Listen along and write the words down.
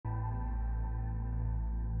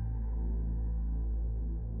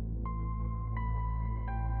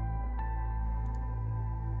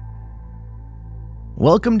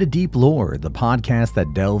Welcome to Deep Lore, the podcast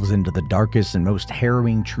that delves into the darkest and most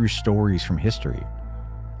harrowing true stories from history.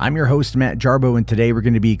 I'm your host, Matt Jarbo, and today we're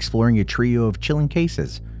going to be exploring a trio of chilling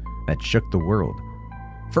cases that shook the world.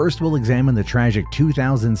 First, we'll examine the tragic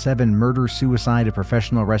 2007 murder-suicide of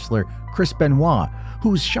professional wrestler Chris Benoit,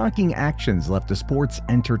 whose shocking actions left the sports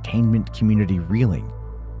entertainment community reeling.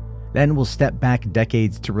 Then we'll step back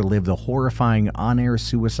decades to relive the horrifying on-air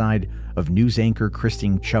suicide of news anchor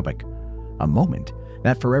Christine Chubbuck, a moment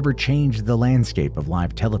that forever changed the landscape of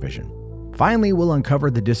live television. Finally, we'll uncover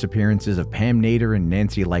the disappearances of Pam Nader and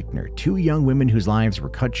Nancy Leichner, two young women whose lives were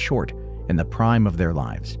cut short in the prime of their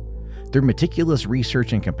lives. Through meticulous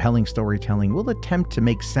research and compelling storytelling, we'll attempt to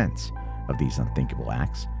make sense of these unthinkable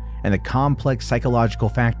acts and the complex psychological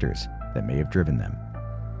factors that may have driven them.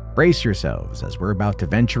 Brace yourselves as we're about to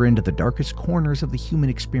venture into the darkest corners of the human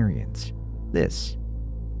experience. This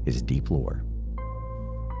is Deep Lore.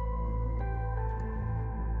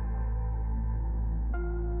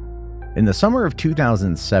 In the summer of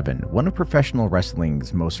 2007, one of professional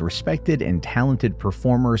wrestling's most respected and talented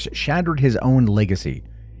performers shattered his own legacy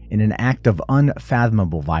in an act of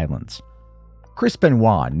unfathomable violence. Chris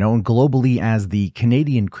Benoit, known globally as the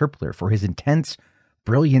Canadian Crippler for his intense,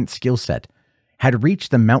 brilliant skill set, had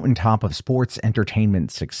reached the mountaintop of sports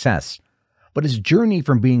entertainment success, but his journey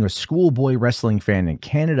from being a schoolboy wrestling fan in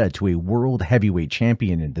Canada to a world heavyweight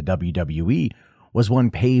champion in the WWE was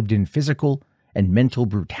one paved in physical and mental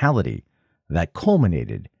brutality that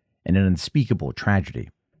culminated in an unspeakable tragedy.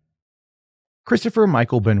 Christopher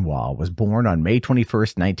Michael Benoit was born on May 21,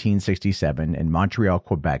 1967 in Montreal,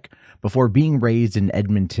 Quebec, before being raised in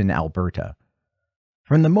Edmonton, Alberta.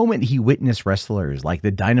 From the moment he witnessed wrestlers like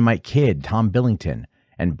the Dynamite Kid, Tom Billington,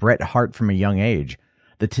 and Bret Hart from a young age,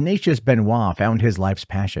 the tenacious Benoit found his life's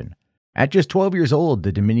passion. At just 12 years old,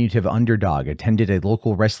 the diminutive underdog attended a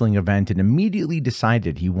local wrestling event and immediately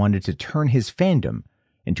decided he wanted to turn his fandom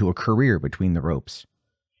into a career between the ropes.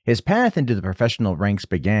 His path into the professional ranks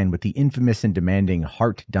began with the infamous and demanding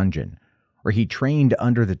Hart Dungeon, where he trained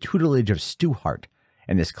under the tutelage of Stu Hart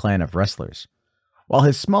and his clan of wrestlers. While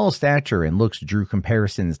his small stature and looks drew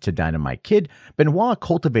comparisons to Dynamite Kid, Benoit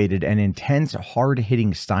cultivated an intense,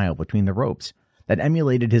 hard-hitting style between the ropes that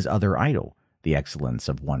emulated his other idol, the excellence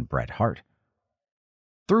of one Bret Hart.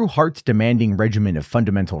 Through Hart's demanding regimen of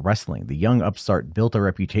fundamental wrestling, the young upstart built a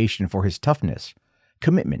reputation for his toughness,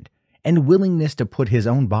 commitment, and willingness to put his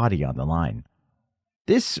own body on the line.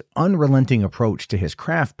 This unrelenting approach to his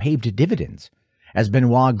craft paved dividends as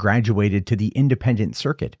Benoit graduated to the independent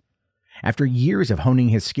circuit. After years of honing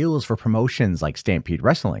his skills for promotions like Stampede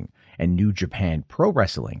Wrestling and New Japan Pro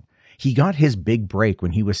Wrestling, he got his big break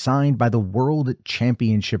when he was signed by the World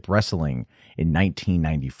Championship Wrestling in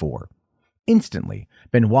 1994. Instantly,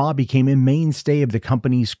 Benoit became a mainstay of the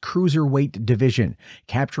company's cruiserweight division,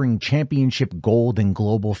 capturing championship gold and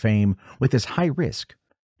global fame with his high-risk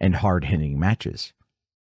and hard-hitting matches.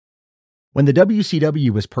 When the WCW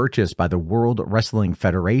was purchased by the World Wrestling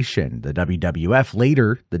Federation, the WWF,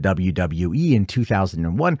 later the WWE in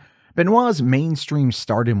 2001, Benoit's mainstream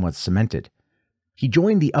stardom was cemented. He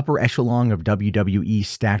joined the upper echelon of WWE's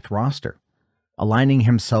stacked roster, aligning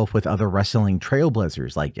himself with other wrestling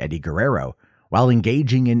trailblazers like Eddie Guerrero, while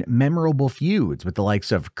engaging in memorable feuds with the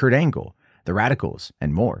likes of Kurt Angle, the Radicals,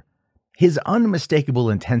 and more. His unmistakable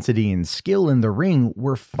intensity and skill in the ring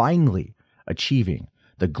were finally achieving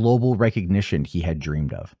the global recognition he had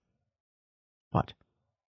dreamed of. But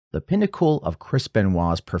the pinnacle of Chris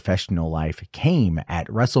Benoit's professional life came at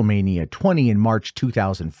WrestleMania 20 in March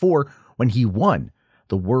 2004 when he won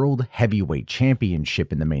the World Heavyweight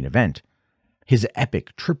Championship in the main event. His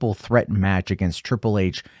epic triple threat match against Triple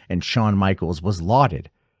H and Shawn Michaels was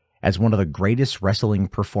lauded as one of the greatest wrestling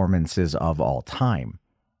performances of all time.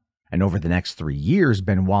 And over the next 3 years,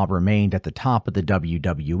 Benoit remained at the top of the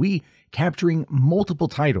WWE, capturing multiple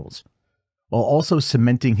titles, while also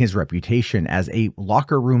cementing his reputation as a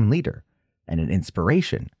locker room leader and an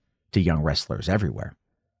inspiration to young wrestlers everywhere.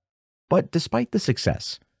 But despite the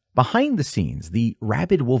success, behind the scenes, the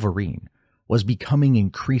rabid Wolverine was becoming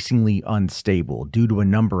increasingly unstable due to a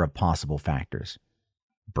number of possible factors.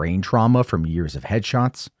 Brain trauma from years of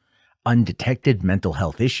headshots, undetected mental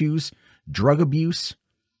health issues, drug abuse,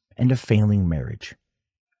 and a failing marriage.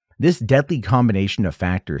 This deadly combination of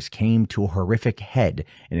factors came to a horrific head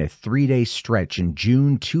in a 3-day stretch in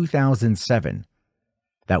June 2007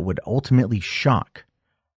 that would ultimately shock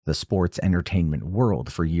the sports entertainment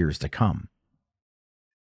world for years to come.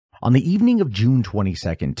 On the evening of June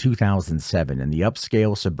 22, 2007, in the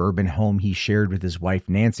upscale suburban home he shared with his wife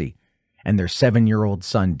Nancy and their 7-year-old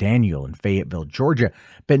son Daniel in Fayetteville, Georgia,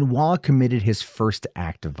 Benoit committed his first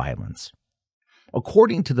act of violence.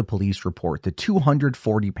 According to the police report, the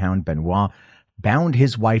 240-pound Benoit bound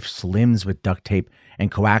his wife's limbs with duct tape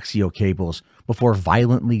and coaxial cables before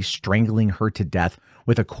violently strangling her to death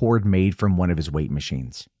with a cord made from one of his weight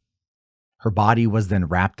machines. Her body was then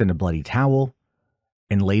wrapped in a bloody towel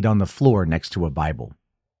and laid on the floor next to a Bible.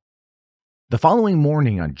 The following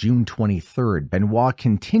morning, on June 23rd, Benoit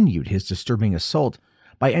continued his disturbing assault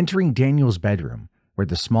by entering Daniel's bedroom, where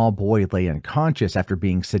the small boy lay unconscious after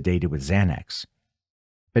being sedated with Xanax.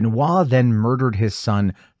 Benoit then murdered his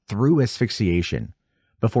son through asphyxiation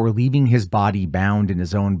before leaving his body bound in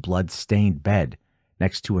his own blood-stained bed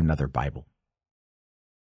next to another Bible.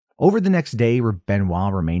 Over the next day,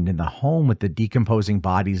 Benoit remained in the home with the decomposing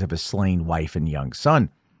bodies of his slain wife and young son.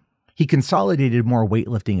 He consolidated more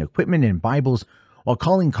weightlifting equipment and Bibles while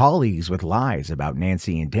calling colleagues with lies about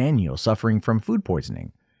Nancy and Daniel suffering from food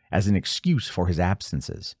poisoning as an excuse for his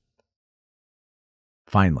absences.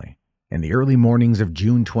 Finally, in the early mornings of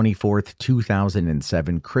June 24,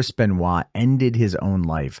 2007, Chris Benoit ended his own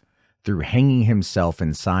life through hanging himself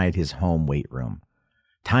inside his home weight room,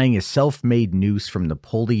 tying a self-made noose from the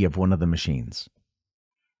pulley of one of the machines.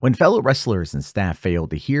 When fellow wrestlers and staff failed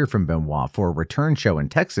to hear from Benoit for a return show in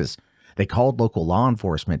Texas, they called local law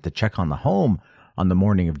enforcement to check on the home on the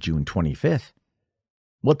morning of June 25th.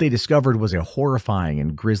 What they discovered was a horrifying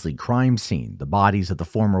and grisly crime scene, the bodies of the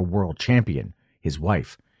former world champion, his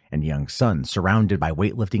wife, and young son surrounded by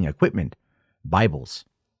weightlifting equipment, Bibles,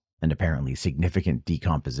 and apparently significant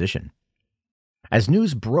decomposition. As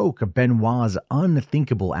news broke of Benoit's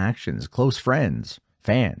unthinkable actions, close friends,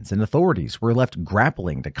 fans, and authorities were left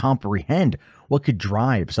grappling to comprehend what could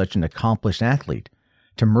drive such an accomplished athlete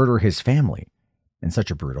to murder his family in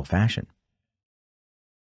such a brutal fashion.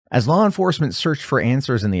 As law enforcement searched for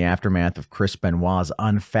answers in the aftermath of Chris Benoit's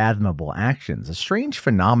unfathomable actions, a strange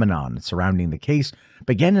phenomenon surrounding the case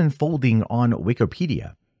began unfolding on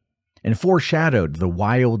Wikipedia and foreshadowed the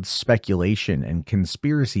wild speculation and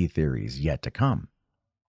conspiracy theories yet to come.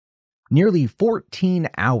 Nearly 14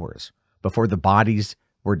 hours before the bodies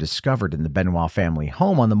were discovered in the Benoit family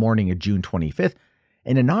home on the morning of June 25th,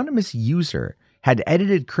 an anonymous user had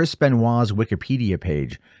edited Chris Benoit's Wikipedia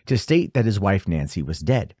page to state that his wife Nancy was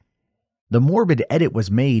dead. The morbid edit was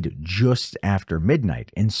made just after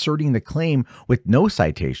midnight, inserting the claim with no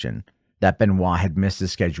citation that Benoit had missed a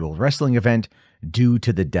scheduled wrestling event due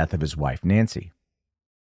to the death of his wife Nancy.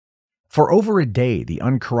 For over a day, the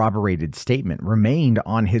uncorroborated statement remained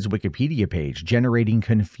on his Wikipedia page, generating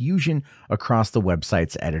confusion across the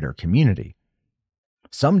website's editor community.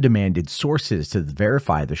 Some demanded sources to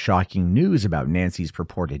verify the shocking news about Nancy's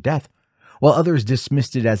purported death, while others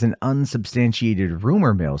dismissed it as an unsubstantiated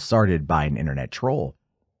rumor mill started by an internet troll.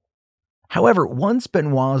 However, once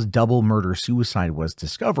Benoit's double murder-suicide was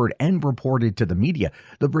discovered and reported to the media,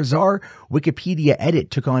 the bizarre Wikipedia edit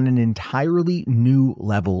took on an entirely new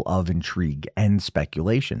level of intrigue and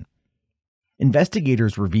speculation.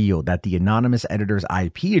 Investigators revealed that the anonymous editor's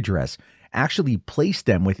IP address actually placed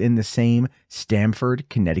them within the same Stamford,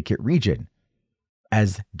 Connecticut region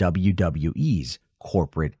as WWE's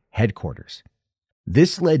corporate headquarters.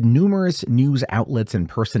 This led numerous news outlets and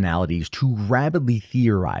personalities to rapidly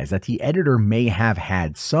theorize that the editor may have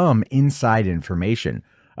had some inside information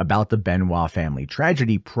about the Benoit family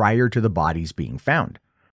tragedy prior to the bodies being found.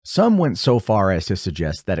 Some went so far as to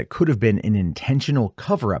suggest that it could have been an intentional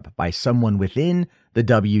cover-up by someone within the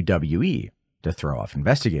WWE to throw off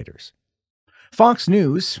investigators. Fox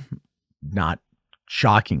News, not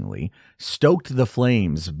shockingly, stoked the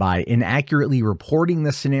flames by inaccurately reporting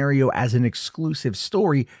the scenario as an exclusive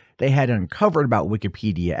story they had uncovered about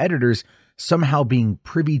Wikipedia editors somehow being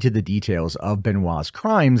privy to the details of Benoit's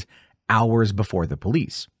crimes hours before the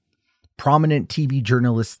police. Prominent TV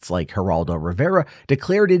journalists like Geraldo Rivera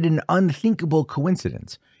declared it an unthinkable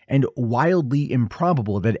coincidence and wildly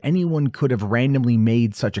improbable that anyone could have randomly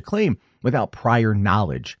made such a claim without prior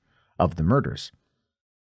knowledge of the murders.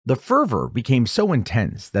 The fervor became so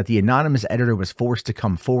intense that the anonymous editor was forced to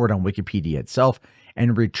come forward on Wikipedia itself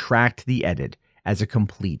and retract the edit as a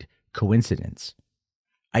complete coincidence.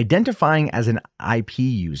 Identifying as an IP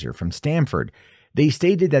user from Stamford, they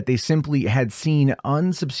stated that they simply had seen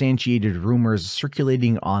unsubstantiated rumors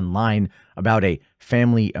circulating online about a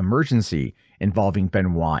family emergency involving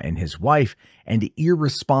Benoit and his wife and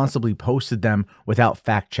irresponsibly posted them without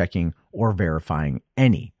fact-checking or verifying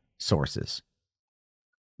any sources.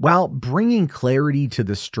 While bringing clarity to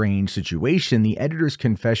the strange situation, the editor's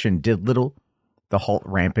confession did little to halt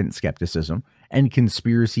rampant skepticism and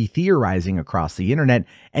conspiracy theorizing across the internet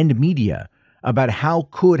and media about how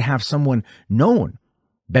could have someone known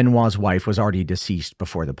Benoit's wife was already deceased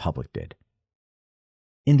before the public did.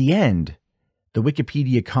 In the end, The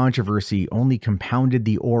Wikipedia controversy only compounded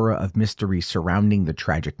the aura of mystery surrounding the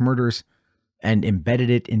tragic murders and embedded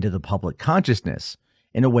it into the public consciousness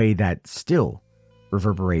in a way that still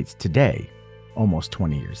reverberates today, almost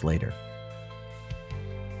 20 years later.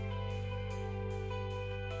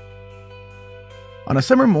 On a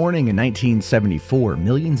summer morning in 1974,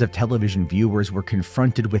 millions of television viewers were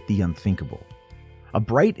confronted with the unthinkable. A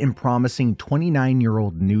bright and promising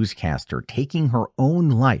 29-year-old newscaster taking her own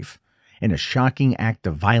life in a shocking act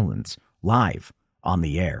of violence live on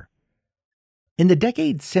the air. In the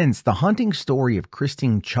decades since, the haunting story of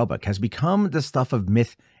Christine Chubbuck has become the stuff of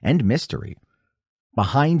myth and mystery.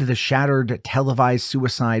 Behind the shattered televised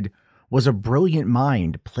suicide was a brilliant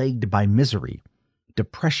mind plagued by misery,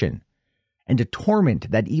 depression, and a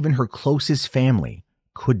torment that even her closest family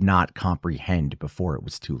could not comprehend before it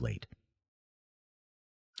was too late.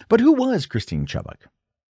 But who was Christine Chubbuck?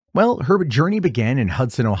 Well, her journey began in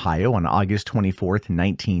Hudson, Ohio on August 24,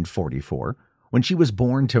 1944, when she was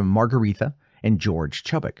born to Margaretha and George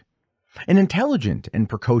Chubbuck. An intelligent and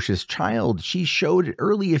precocious child, she showed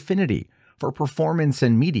early affinity for performance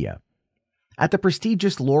and media. At the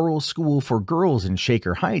prestigious Laurel School for Girls in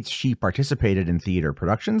Shaker Heights, she participated in theater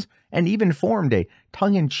productions and even formed a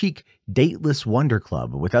tongue-in-cheek dateless wonder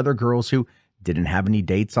club with other girls who didn't have any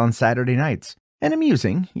dates on Saturday nights. An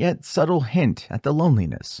amusing yet subtle hint at the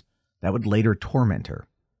loneliness that would later torment her.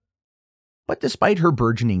 But despite her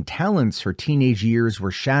burgeoning talents, her teenage years were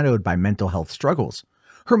shadowed by mental health struggles.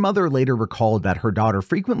 Her mother later recalled that her daughter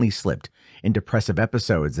frequently slipped in depressive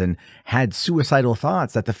episodes and had suicidal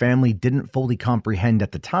thoughts that the family didn't fully comprehend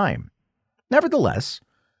at the time. Nevertheless,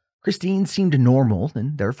 Christine seemed normal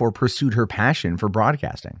and therefore pursued her passion for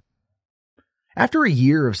broadcasting. After a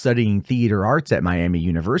year of studying theater arts at Miami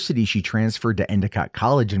University, she transferred to Endicott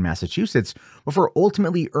College in Massachusetts before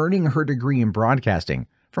ultimately earning her degree in broadcasting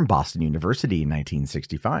from Boston University in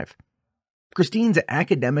 1965. Christine's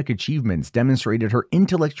academic achievements demonstrated her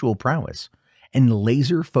intellectual prowess and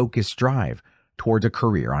laser-focused drive toward a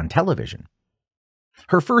career on television.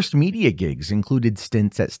 Her first media gigs included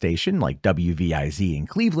stints at stations like WVIZ in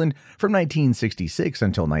Cleveland from 1966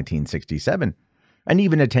 until 1967, and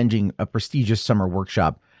even attending a prestigious summer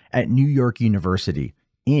workshop at New York University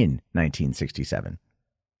in 1967.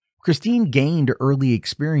 Christine gained early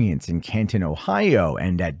experience in Canton, Ohio,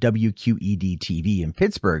 and at WQED-TV in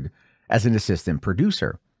Pittsburgh as an assistant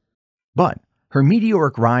producer. But her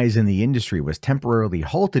meteoric rise in the industry was temporarily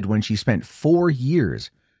halted when she spent 4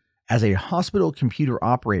 years as a hospital computer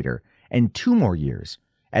operator and 2 more years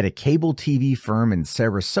at a cable TV firm in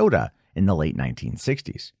Sarasota in the late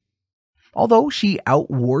 1960s. Although she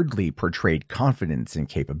outwardly portrayed confidence and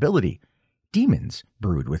capability, demons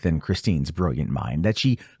brewed within Christine's brilliant mind that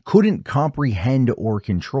she couldn't comprehend or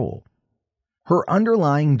control. Her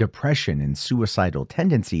underlying depression and suicidal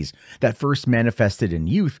tendencies that first manifested in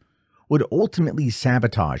youth would ultimately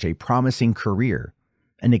sabotage a promising career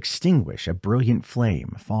and extinguish a brilliant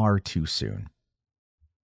flame far too soon.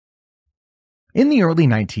 In the early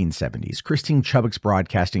 1970s, Christine Chubbuck's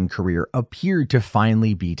broadcasting career appeared to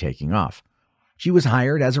finally be taking off. She was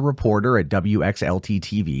hired as a reporter at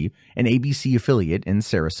WXLT-TV, an ABC affiliate in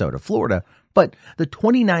Sarasota, Florida, but the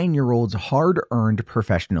 29-year-old's hard-earned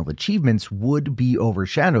professional achievements would be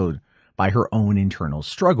overshadowed by her own internal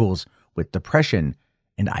struggles with depression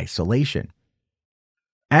and isolation.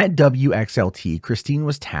 At WXLT, Christine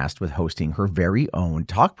was tasked with hosting her very own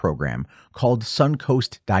talk program called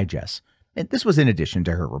Suncoast Digest. And this was in addition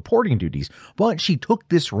to her reporting duties, but she took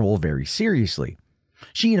this role very seriously.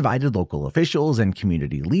 She invited local officials and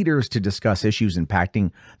community leaders to discuss issues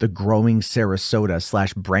impacting the growing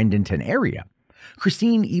Sarasota/Bradenton area.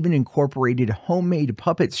 Christine even incorporated homemade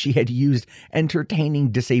puppets she had used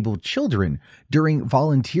entertaining disabled children during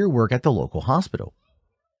volunteer work at the local hospital.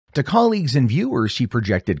 To colleagues and viewers, she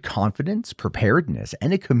projected confidence, preparedness,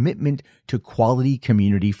 and a commitment to quality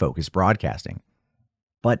community-focused broadcasting.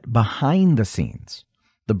 But behind the scenes,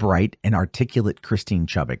 the bright and articulate Christine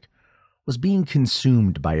Chubbuck was being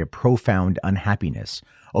consumed by a profound unhappiness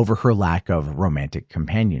over her lack of romantic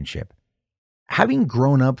companionship. Having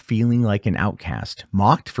grown up feeling like an outcast,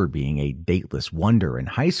 mocked for being a dateless wonder in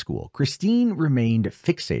high school, Christine remained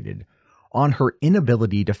fixated on her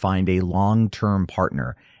inability to find a long-term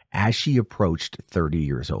partner as she approached 30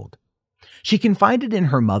 years old. She confided in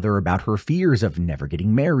her mother about her fears of never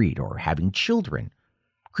getting married or having children.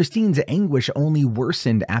 Christine's anguish only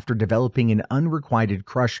worsened after developing an unrequited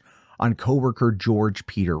crush on coworker George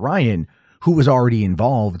Peter Ryan, who was already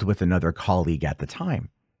involved with another colleague at the time.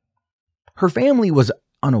 Her family was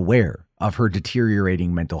unaware of her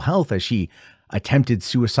deteriorating mental health as she attempted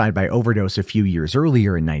suicide by overdose a few years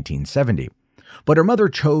earlier in 1970. But her mother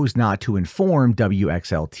chose not to inform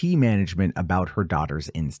WXLT management about her daughter's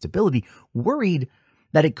instability, worried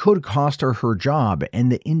that it could cost her her job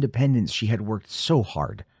and the independence she had worked so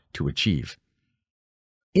hard to achieve.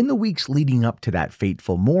 In the weeks leading up to that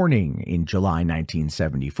fateful morning in July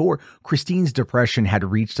 1974, Christine's depression had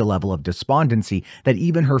reached a level of despondency that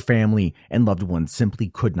even her family and loved ones simply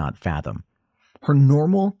could not fathom. Her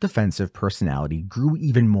normal defensive personality grew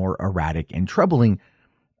even more erratic and troubling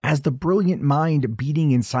as the brilliant mind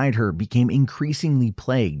beating inside her became increasingly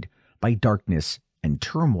plagued by darkness and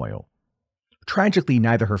turmoil. Tragically,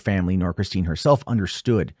 neither her family nor Christine herself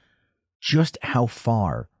understood just how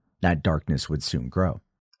far that darkness would soon grow.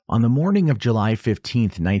 On the morning of July 15,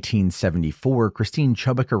 1974, Christine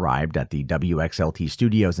Chubbuck arrived at the WXLT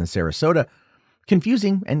studios in Sarasota,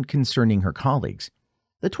 confusing and concerning her colleagues.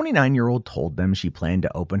 The 29-year-old told them she planned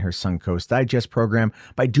to open her Suncoast Digest program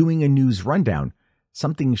by doing a news rundown,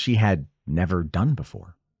 something she had never done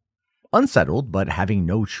before. Unsettled, but having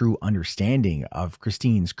no true understanding of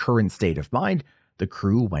Christine's current state of mind, the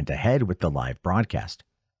crew went ahead with the live broadcast.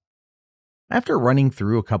 After running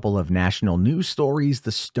through a couple of national news stories,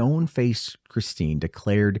 the stone-faced Christine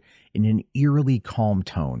declared in an eerily calm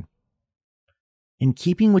tone, "In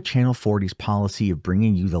keeping with Channel 40's policy of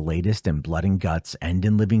bringing you the latest in blood and guts and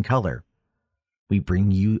in living color, we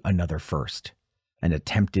bring you another first, an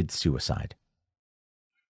attempted suicide."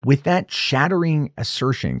 With that shattering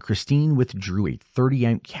assertion, Christine withdrew a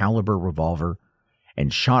 .38 caliber revolver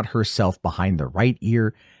and shot herself behind the right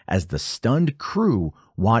ear as the stunned crew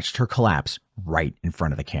watched her collapse right in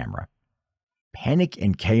front of the camera. Panic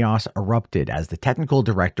and chaos erupted as the technical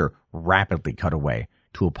director rapidly cut away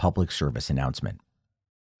to a public service announcement.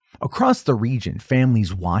 Across the region,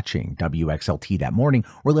 families watching WXLT that morning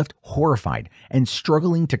were left horrified and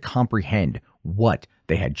struggling to comprehend what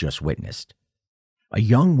they had just witnessed. A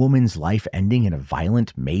young woman's life ending in a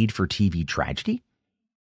violent, made-for-TV tragedy?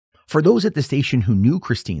 For those at the station who knew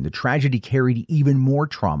Christine, the tragedy carried even more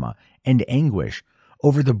trauma and anguish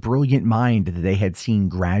over the brilliant mind that they had seen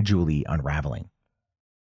gradually unraveling.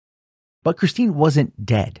 But Christine wasn't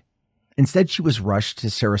dead. Instead, she was rushed to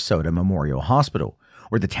Sarasota Memorial Hospital,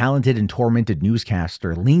 where the talented and tormented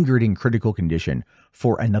newscaster lingered in critical condition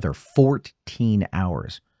for another 14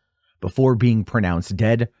 hours before being pronounced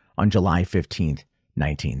dead on July 15th,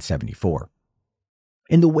 1974.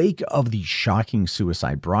 In the wake of the shocking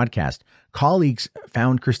suicide broadcast, colleagues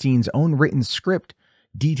found Christine's own written script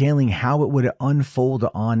detailing how it would unfold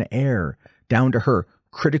on air, down to her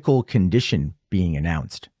critical condition being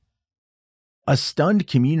announced. A stunned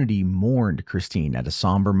community mourned Christine at a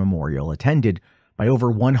somber memorial attended by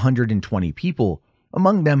over 120 people,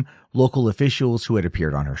 among them local officials who had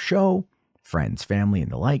appeared on her show, friends, family,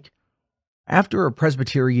 and the like. After a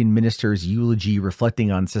Presbyterian minister's eulogy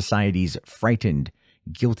reflecting on society's frightened,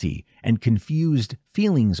 guilty, and confused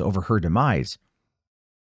feelings over her demise,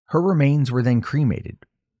 her remains were then cremated,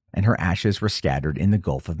 and her ashes were scattered in the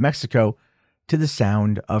Gulf of Mexico to the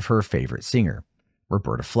sound of her favorite singer,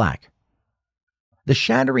 Roberta Flack. The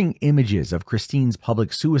shattering images of Christine's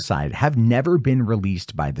public suicide have never been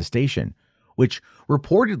released by the station, which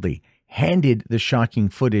reportedly handed the shocking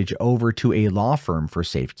footage over to a law firm for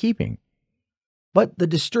safekeeping. But the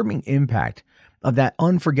disturbing impact of that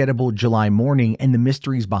unforgettable July morning and the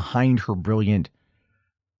mysteries behind her brilliant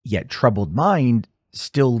yet troubled mind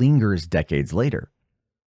still lingers decades later.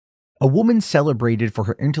 A woman celebrated for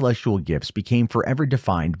her intellectual gifts became forever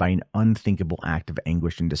defined by an unthinkable act of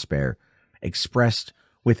anguish and despair, expressed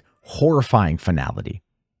with horrifying finality.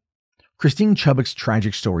 Christine Chubbuck's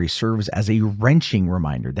tragic story serves as a wrenching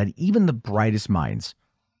reminder that even the brightest minds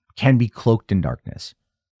can be cloaked in darkness,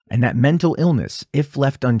 and that mental illness, if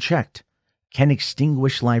left unchecked, can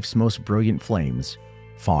extinguish life's most brilliant flames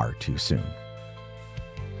far too soon.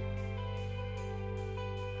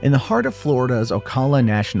 In the heart of Florida's Ocala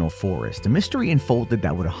National Forest, a mystery unfolded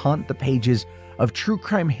that would haunt the pages of true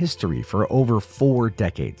crime history for over 4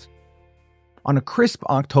 decades. On a crisp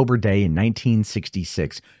October day in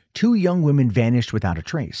 1966, 2 young women vanished without a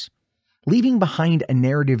trace, leaving behind a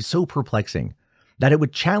narrative so perplexing that it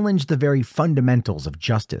would challenge the very fundamentals of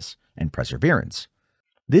justice and perseverance.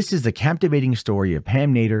 This is the captivating story of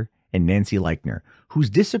Pam Nader and Nancy Leichner, whose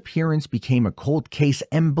disappearance became a cold case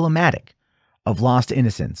emblematic of lost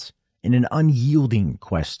innocence in an unyielding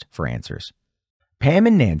quest for answers. Pam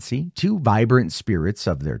and Nancy, 2 vibrant spirits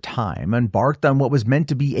of their time, embarked on what was meant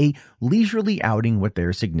to be a leisurely outing with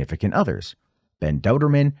their significant others, Ben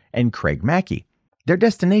Doderman and Craig Mackey. Their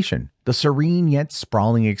destination, the serene yet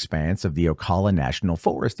sprawling expanse of the Ocala National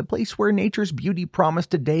Forest, a place where nature's beauty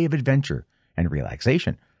promised a day of adventure and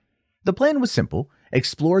relaxation. The plan was simple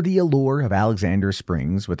explore the allure of Alexander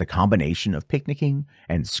Springs with a combination of picnicking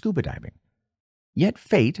and scuba diving. Yet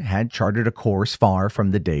fate had charted a course far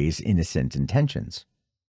from the day's innocent intentions.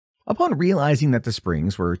 Upon realizing that the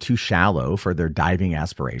springs were too shallow for their diving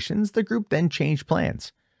aspirations, the group then changed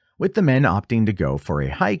plans, with the men opting to go for a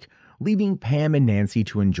hike, leaving Pam and Nancy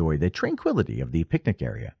to enjoy the tranquility of the picnic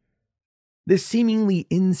area. This seemingly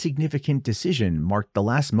insignificant decision marked the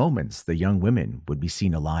last moments the young women would be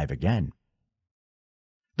seen alive again.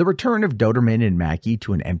 The return of Doderman and Mackey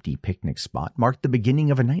to an empty picnic spot marked the beginning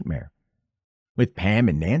of a nightmare. With Pam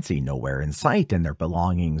and Nancy nowhere in sight and their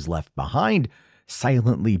belongings left behind,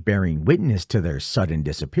 silently bearing witness to their sudden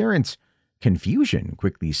disappearance, confusion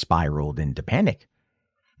quickly spiraled into panic.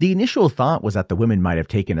 The initial thought was that the women might have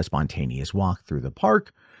taken a spontaneous walk through the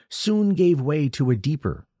park, soon gave way to a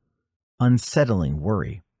deeper, unsettling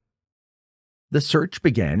worry. The search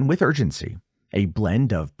began with urgency, a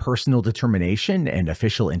blend of personal determination and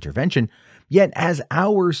official intervention, yet as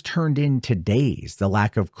hours turned into days, the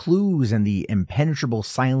lack of clues and the impenetrable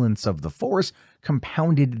silence of the forest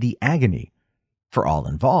compounded the agony for all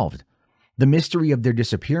involved. The mystery of their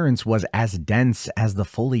disappearance was as dense as the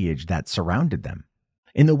foliage that surrounded them.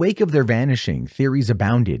 In the wake of their vanishing, theories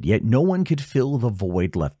abounded, yet no one could fill the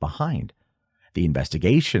void left behind. The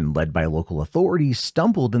investigation, led by local authorities,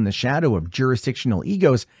 stumbled in the shadow of jurisdictional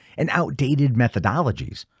egos and outdated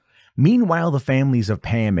methodologies. Meanwhile, the families of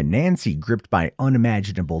Pam and Nancy, gripped by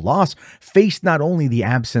unimaginable loss, faced not only the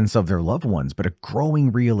absence of their loved ones, but a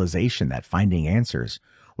growing realization that finding answers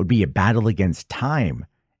would be a battle against time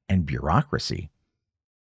and bureaucracy.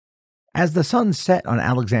 As the sun set on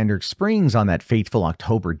Alexander Springs on that fateful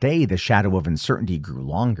October day, the shadow of uncertainty grew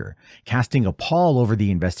longer, casting a pall over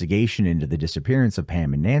the investigation into the disappearance of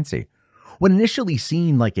Pam and Nancy. What initially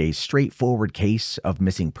seemed like a straightforward case of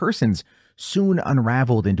missing persons soon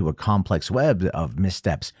unraveled into a complex web of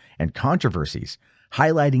missteps and controversies,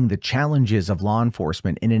 highlighting the challenges of law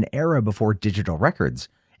enforcement in an era before digital records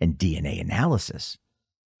and DNA analysis.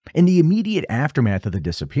 In the immediate aftermath of the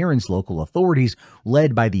disappearance, local authorities,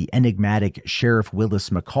 led by the enigmatic Sheriff Willis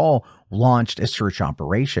McCall, launched a search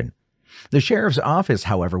operation. The sheriff's office,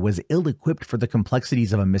 however, was ill-equipped for the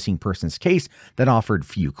complexities of a missing persons case that offered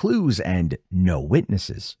few clues and no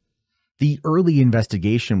witnesses. The early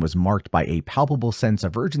investigation was marked by a palpable sense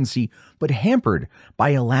of urgency, but hampered by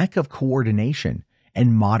a lack of coordination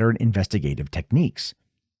and modern investigative techniques.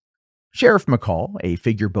 Sheriff McCall, a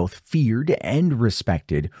figure both feared and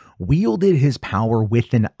respected, wielded his power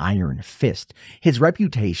with an iron fist, his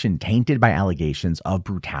reputation tainted by allegations of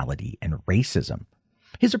brutality and racism.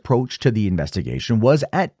 His approach to the investigation was,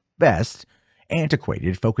 at best,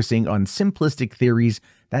 antiquated, focusing on simplistic theories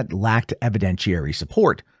that lacked evidentiary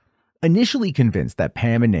support. Initially convinced that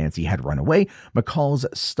Pam and Nancy had run away, McCall's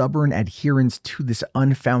stubborn adherence to this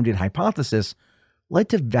unfounded hypothesis led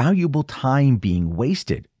to valuable time being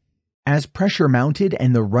wasted. As pressure mounted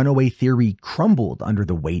and the runaway theory crumbled under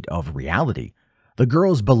the weight of reality, the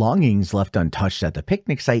girls' belongings left untouched at the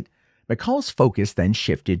picnic site, McCall's focus then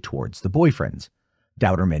shifted towards the boyfriends,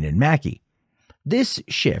 Doderman and Mackey. This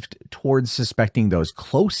shift towards suspecting those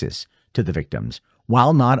closest to the victims,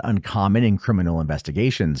 while not uncommon in criminal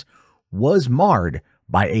investigations, was marred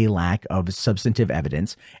by a lack of substantive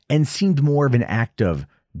evidence and seemed more of an act of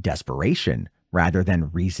desperation rather than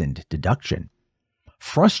reasoned deduction.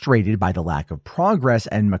 Frustrated by the lack of progress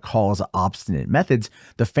and McCall's obstinate methods,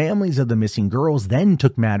 the families of the missing girls then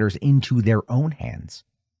took matters into their own hands.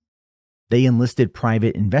 They enlisted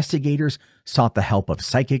private investigators, sought the help of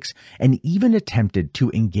psychics, and even attempted to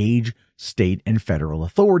engage state and federal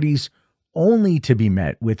authorities, only to be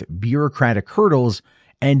met with bureaucratic hurdles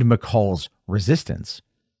and McCall's resistance.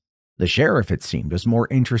 The sheriff, it seemed, was more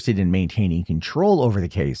interested in maintaining control over the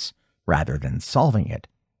case rather than solving it.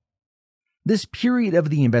 This period of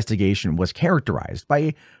the investigation was characterized by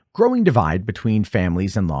a growing divide between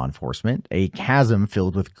families and law enforcement, a chasm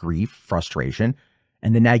filled with grief, frustration,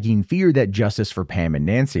 and the nagging fear that justice for Pam and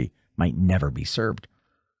Nancy might never be served.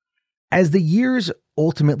 As the years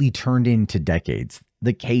ultimately turned into decades,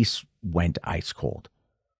 the case went ice cold.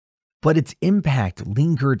 But its impact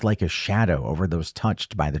lingered like a shadow over those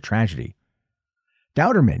touched by the tragedy.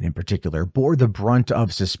 Doderman, in particular, bore the brunt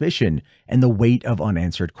of suspicion and the weight of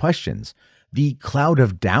unanswered questions. The cloud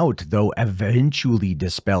of doubt, though eventually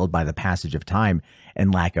dispelled by the passage of time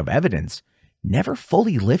and lack of evidence, never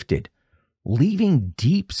fully lifted, leaving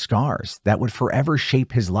deep scars that would forever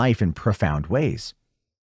shape his life in profound ways.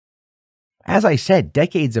 As I said,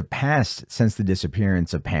 decades have passed since the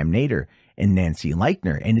disappearance of Pam Nader and Nancy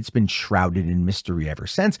Leichner, and it's been shrouded in mystery ever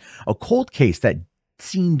since, a cold case that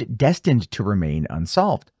seemed destined to remain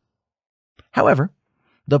unsolved. However,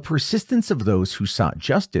 The persistence of those who sought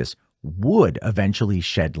justice would eventually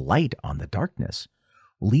shed light on the darkness,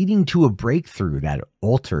 leading to a breakthrough that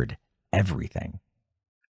altered everything.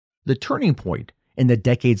 The turning point in the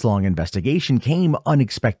decades-long investigation came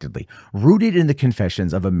unexpectedly, rooted in the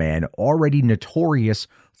confessions of a man already notorious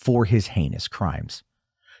for his heinous crimes.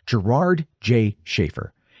 Gerard J.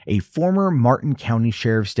 Schaefer, a former Martin County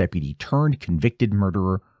Sheriff's deputy turned convicted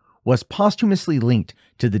murderer, was posthumously linked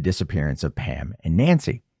to the disappearance of Pam and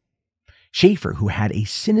Nancy. Schaefer, who had a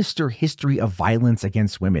sinister history of violence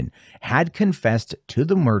against women, had confessed to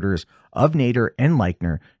the murders of Nader and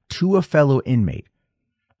Leichner to a fellow inmate,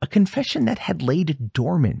 a confession that had laid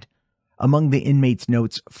dormant among the inmates'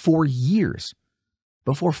 notes for years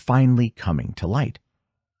before finally coming to light.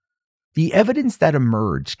 The evidence that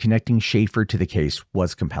emerged connecting Schaefer to the case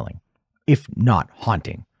was compelling, if not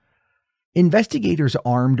haunting. Investigators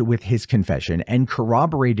armed with his confession and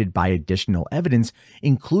corroborated by additional evidence,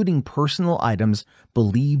 including personal items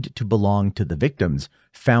believed to belong to the victims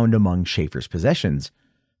found among Schaefer's possessions,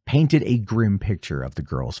 painted a grim picture of the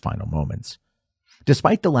girl's final moments.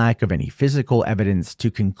 Despite the lack of any physical evidence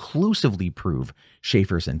to conclusively prove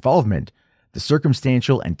Schaefer's involvement, the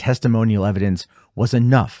circumstantial and testimonial evidence was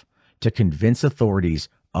enough to convince authorities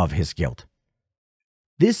of his guilt.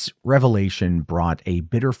 This revelation brought a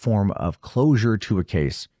bitter form of closure to a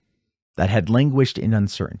case that had languished in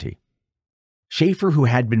uncertainty. Schaefer, who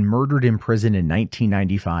had been murdered in prison in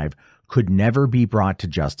 1995, could never be brought to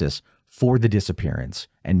justice for the disappearance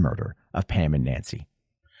and murder of Pam and Nancy.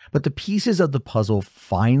 But the pieces of the puzzle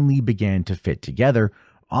finally began to fit together,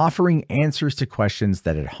 offering answers to questions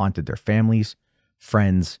that had haunted their families,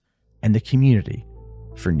 friends, and the community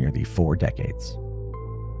for nearly 4 decades.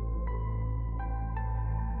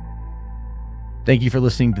 Thank you for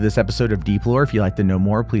listening to this episode of Deep Lore. If you'd like to know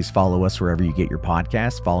more, please follow us wherever you get your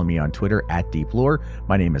podcasts. Follow me on Twitter @Deep Lore.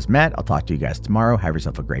 My name is Matt. I'll talk to you guys tomorrow. Have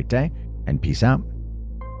yourself a great day, and peace out.